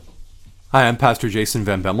Hi, I'm Pastor Jason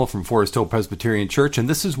Van Bemmel from Forest Hill Presbyterian Church, and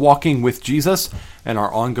this is Walking with Jesus and our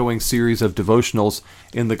ongoing series of devotionals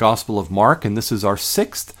in the Gospel of Mark, and this is our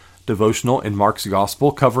sixth devotional in Mark's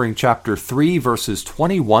Gospel, covering chapter 3, verses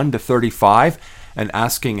 21 to 35, and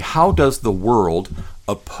asking, how does the world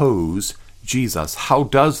oppose Jesus? How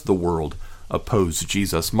does the world oppose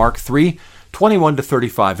Jesus? Mark 3, 21 to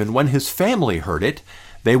 35, and when his family heard it,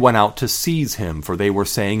 they went out to seize him, for they were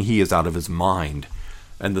saying he is out of his mind.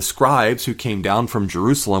 And the scribes who came down from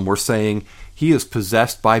Jerusalem were saying, he is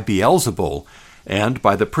possessed by Beelzebul, and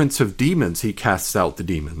by the prince of demons he casts out the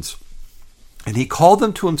demons. And he called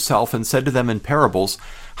them to himself and said to them in parables,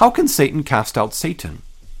 how can Satan cast out Satan?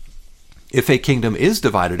 If a kingdom is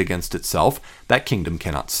divided against itself, that kingdom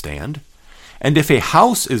cannot stand. And if a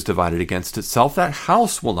house is divided against itself, that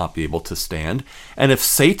house will not be able to stand. And if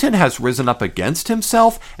Satan has risen up against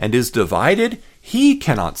himself and is divided, he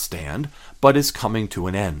cannot stand, but is coming to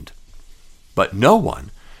an end. But no one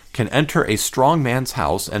can enter a strong man's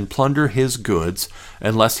house and plunder his goods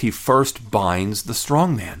unless he first binds the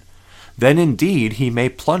strong man. Then indeed he may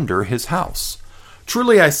plunder his house.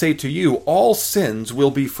 Truly I say to you, all sins will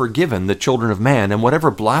be forgiven the children of man, and whatever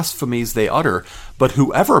blasphemies they utter, but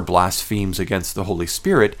whoever blasphemes against the Holy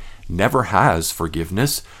Spirit never has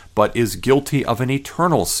forgiveness, but is guilty of an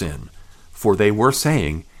eternal sin. For they were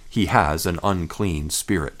saying, he has an unclean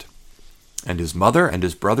spirit. And his mother and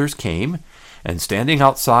his brothers came, and standing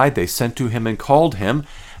outside they sent to him and called him,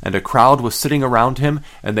 and a crowd was sitting around him,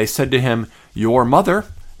 and they said to him, your mother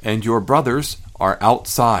and your brothers are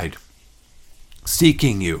outside,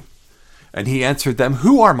 seeking you. And he answered them,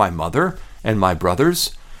 who are my mother and my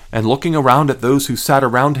brothers? And looking around at those who sat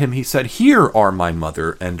around him, he said, here are my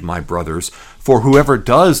mother and my brothers, for whoever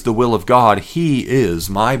does the will of God, he is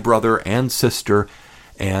my brother and sister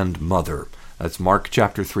and mother. That's Mark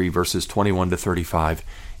chapter 3, verses 21 to 35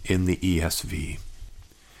 in the ESV.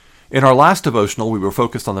 In our last devotional, we were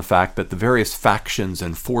focused on the fact that the various factions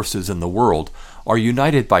and forces in the world are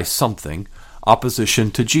united by something,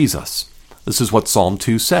 opposition to Jesus. This is what Psalm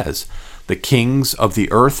 2 says. The kings of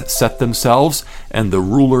the earth set themselves, and the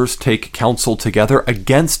rulers take counsel together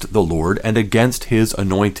against the Lord and against his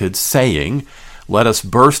anointed, saying, let us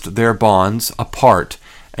burst their bonds apart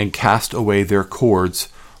and cast away their cords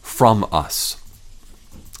from us.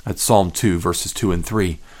 That's Psalm 2, verses 2 and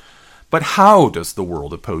 3. But how does the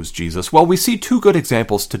world oppose Jesus? Well, we see two good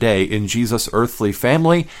examples today in Jesus' earthly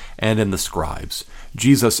family and in the scribes.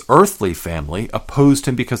 Jesus' earthly family opposed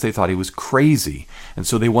him because they thought he was crazy, and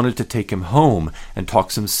so they wanted to take him home and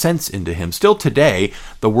talk some sense into him. Still today,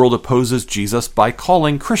 the world opposes Jesus by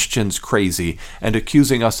calling Christians crazy and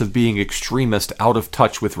accusing us of being extremist, out of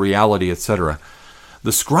touch with reality, etc.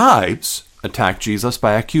 The scribes attack Jesus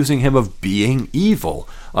by accusing him of being evil,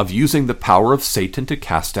 of using the power of Satan to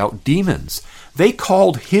cast out demons. They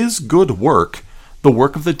called his good work the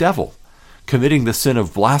work of the devil, committing the sin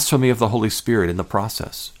of blasphemy of the Holy Spirit in the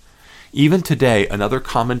process. Even today, another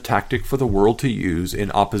common tactic for the world to use in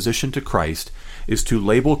opposition to Christ is to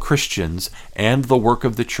label Christians and the work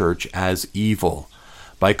of the church as evil.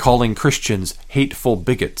 By calling Christians hateful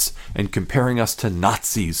bigots and comparing us to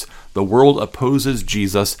Nazis, the world opposes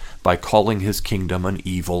Jesus by calling his kingdom an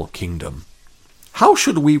evil kingdom. How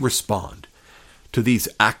should we respond to these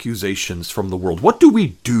accusations from the world? What do we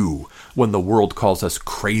do when the world calls us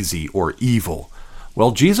crazy or evil?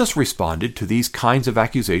 Well, Jesus responded to these kinds of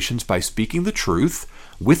accusations by speaking the truth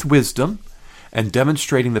with wisdom and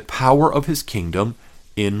demonstrating the power of his kingdom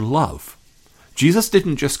in love. Jesus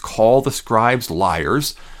didn't just call the scribes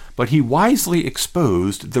liars, but he wisely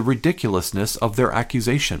exposed the ridiculousness of their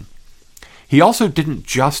accusation. He also didn't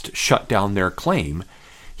just shut down their claim,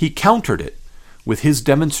 he countered it with his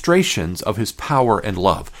demonstrations of his power and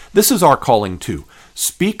love. This is our calling too.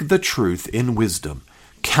 Speak the truth in wisdom,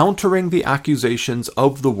 countering the accusations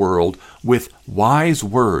of the world with wise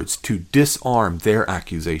words to disarm their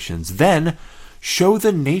accusations. Then show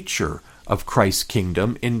the nature of Christ's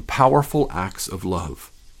kingdom in powerful acts of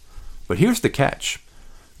love. But here's the catch.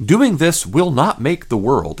 Doing this will not make the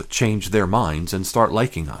world change their minds and start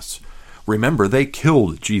liking us. Remember, they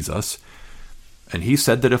killed Jesus, and he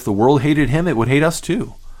said that if the world hated him, it would hate us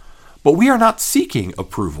too. But we are not seeking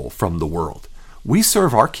approval from the world. We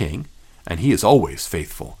serve our King, and he is always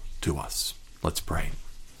faithful to us. Let's pray.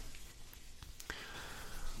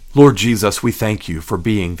 Lord Jesus, we thank you for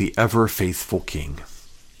being the ever-faithful King.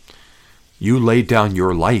 You laid down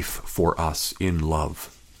your life for us in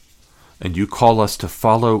love, and you call us to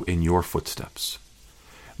follow in your footsteps.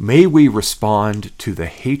 May we respond to the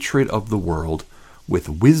hatred of the world with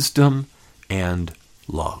wisdom and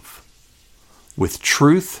love, with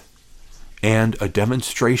truth and a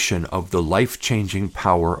demonstration of the life-changing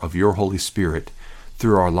power of your Holy Spirit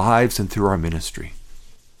through our lives and through our ministry.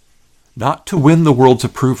 Not to win the world's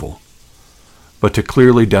approval, but to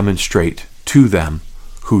clearly demonstrate to them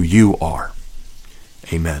who you are.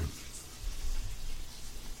 Amen.